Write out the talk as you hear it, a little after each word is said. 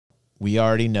We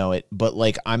already know it. But,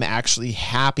 like, I'm actually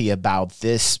happy about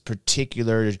this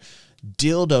particular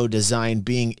dildo design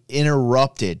being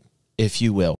interrupted, if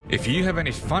you will. If you have any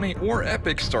funny or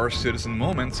epic Star Citizen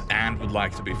moments and would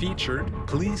like to be featured,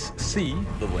 please see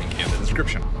the link in the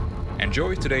description.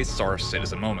 Enjoy today's Star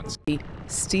Citizen moments.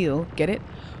 Steal, get it?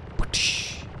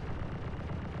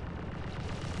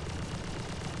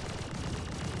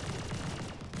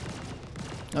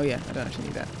 Oh yeah, I don't actually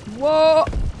need that. Whoa!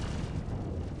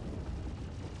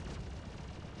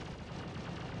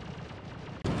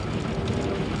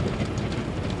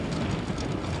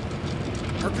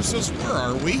 Marcus, where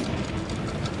are we?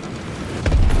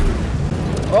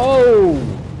 Oh!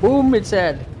 Boom, it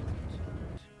said.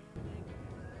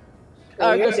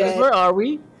 Oh, you're dead. Where are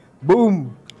we?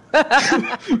 Boom!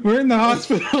 We're in the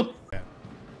hospital.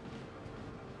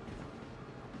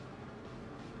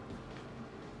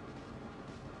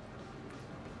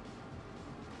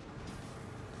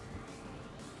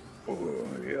 Oh,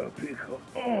 yeah, pico.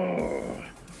 Oh.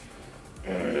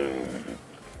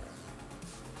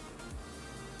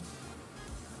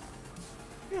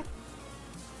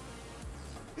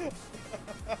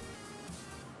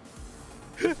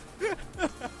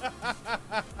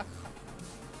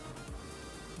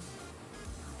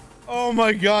 Oh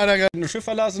mein Gott, er hat ein Schiff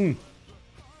verlassen.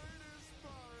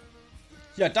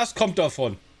 Ja, das kommt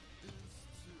davon.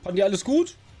 Fanden die alles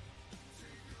gut?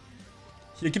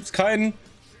 Hier gibt's keinen.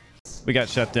 We got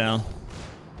shut down.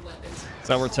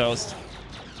 So we're toast.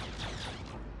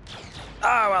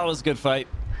 Ah, well, it was a good fight.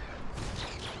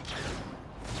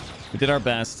 We did our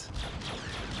best.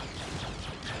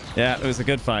 Yeah, it was a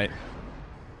good fight.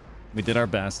 We did our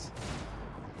best.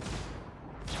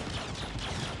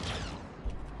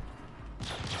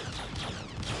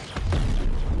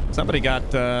 Somebody got,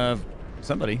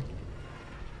 somebody.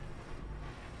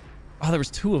 Oh, there was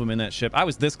 2 of them in that ship. I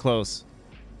was this close.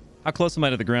 How close am I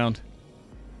to the ground?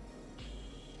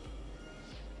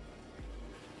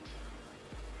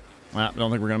 I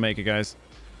don't think we're gonna make it, guys.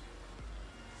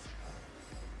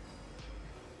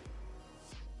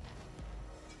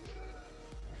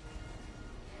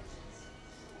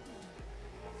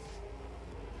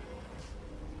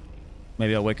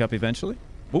 Maybe I'll wake up eventually.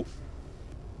 Ooh.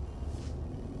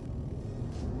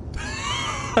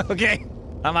 Okay,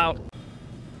 I'm out.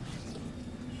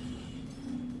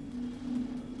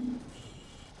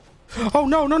 Oh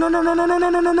no, no, no, no, no, no, no, no,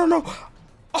 no, no, no, no.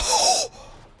 Oh!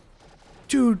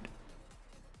 Dude.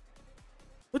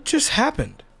 What just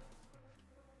happened?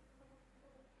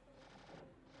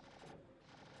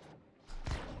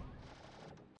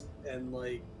 And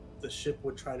like the ship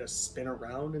would try to spin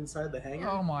around inside the hangar.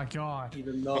 Oh my god.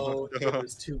 Even though it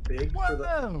was too big What for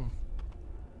the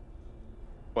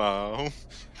Wow.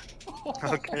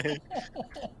 Okay.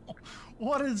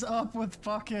 What is up with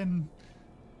fucking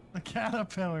the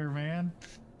caterpillar, man?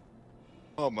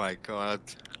 Oh my god.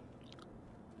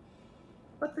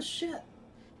 What the shit?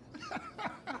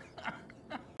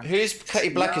 Whose Cutty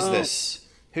Black is this?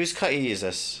 Whose Cutty is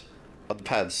this? On the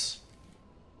pads.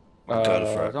 I'm going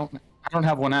for it. I don't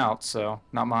have one out, so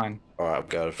not mine. Alright, I'm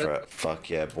going for it. Fuck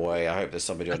yeah, boy. I hope there's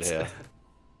somebody on here.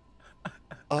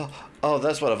 Oh,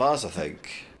 that's one of ours, I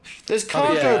think. There's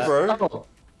cargo, bro. Oh.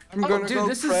 I'm gonna dude,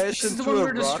 this is the one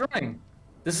we're destroying.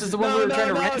 This is the one we were trying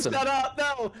to ransom. Shut up!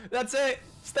 No, that's it.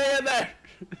 Stay in there.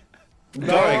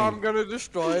 No, I'm gonna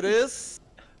destroy this.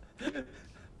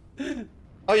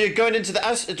 Oh, you're going into the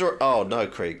acid door. Oh no,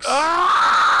 Creeks.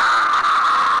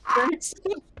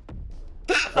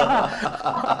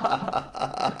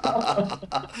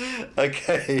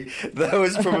 Okay, that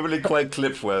was probably quite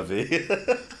clip-worthy.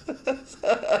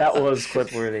 That was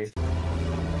clip-worthy.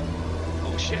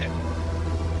 Oh shit.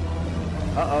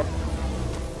 Uh-oh.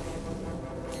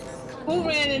 Who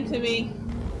ran into me?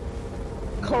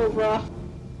 Cobra.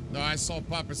 No, I saw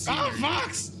Papa C. Oh,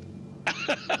 Fox!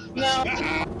 No.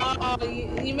 Oh,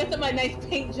 you messed up my nice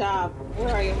paint job.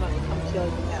 Where are you? I'm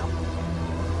killing you now.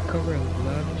 Cobra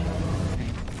loved you.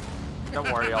 Don't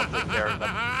worry, I'll take care of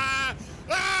them.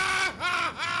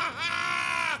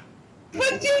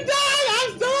 But you died!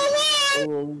 I'm still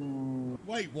alive!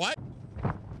 Wait, what?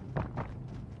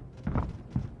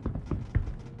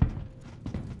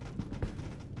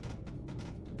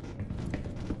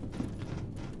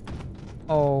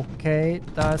 Okay,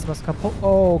 da ist was kaputt.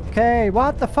 Okay,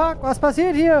 what the fuck? Was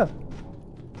passiert hier?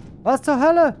 Was zur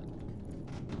Hölle?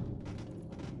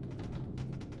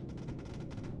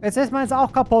 Jetzt ist meins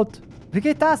auch kaputt. Wie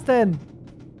geht das denn?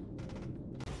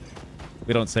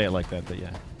 We don't say it like that, but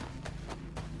yeah.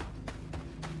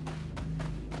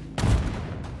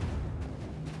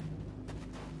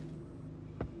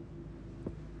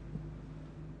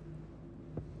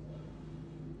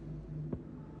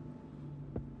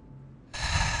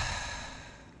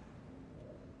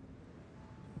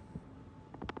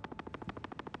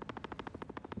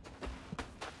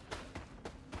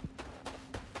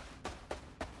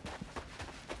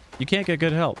 You can't get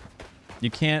good help.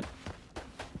 You can't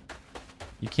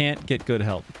get good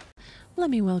help.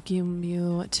 Let me welcome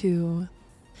you to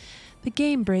the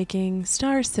game-breaking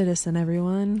Star Citizen,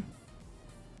 everyone.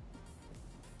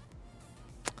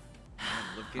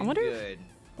 Looking I wonder good.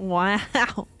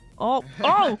 Wow. Oh,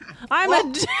 I'm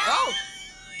a...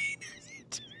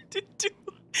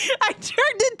 I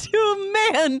turned into a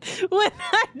man when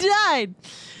I died.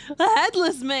 A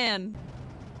headless man.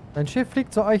 Mein Schiff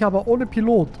fliegt zu euch, aber ohne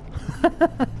Pilot.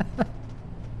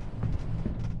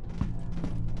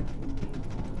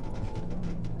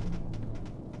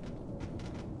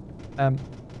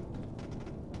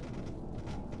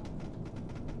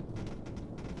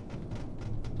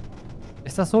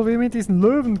 Ist das so wie mit diesen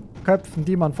Löwenköpfen,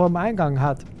 die man vor dem Eingang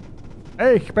hat?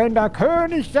 Ich bin der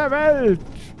König der Welt!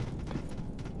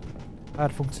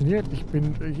 Hat funktioniert.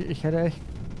 Ich hätte echt...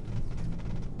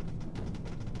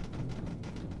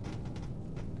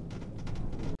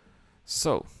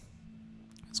 So,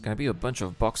 it's gonna be a bunch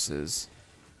of boxes.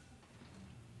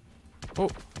 Oh.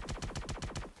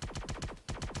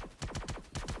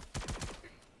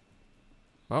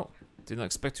 Well, didn't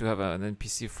expect to have an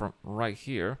NPC from right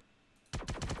here.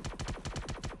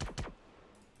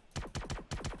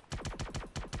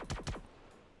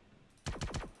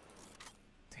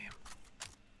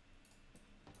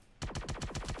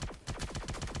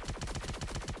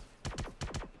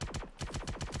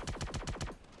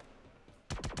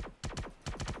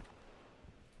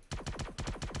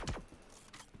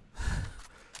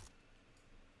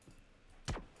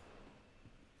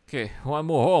 Okay, one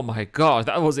more. Oh my god,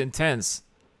 that was intense.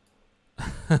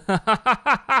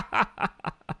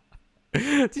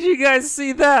 Did you guys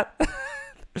see that?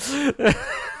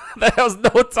 There was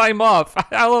no time off.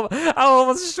 I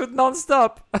almost shoot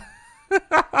non-stop.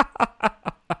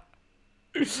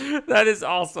 That is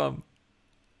awesome.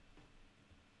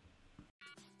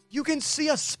 You can see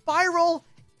a spiral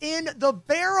in the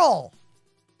barrel.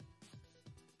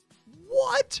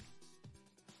 What?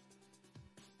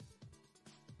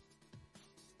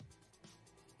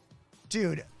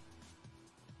 Dude,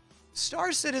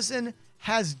 Star Citizen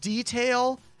has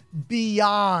detail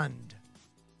beyond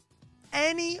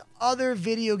any other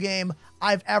video game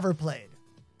I've ever played.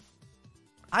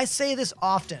 I say this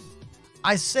often.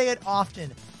 I say it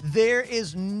often. There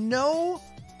is no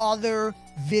other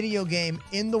video game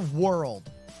in the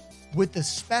world with the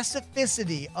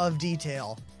specificity of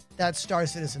detail that Star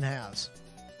Citizen has.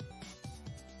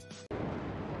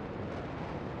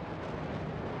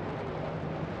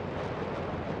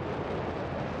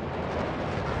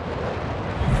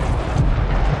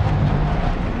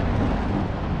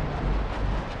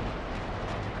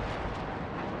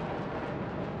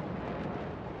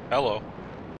 Hello.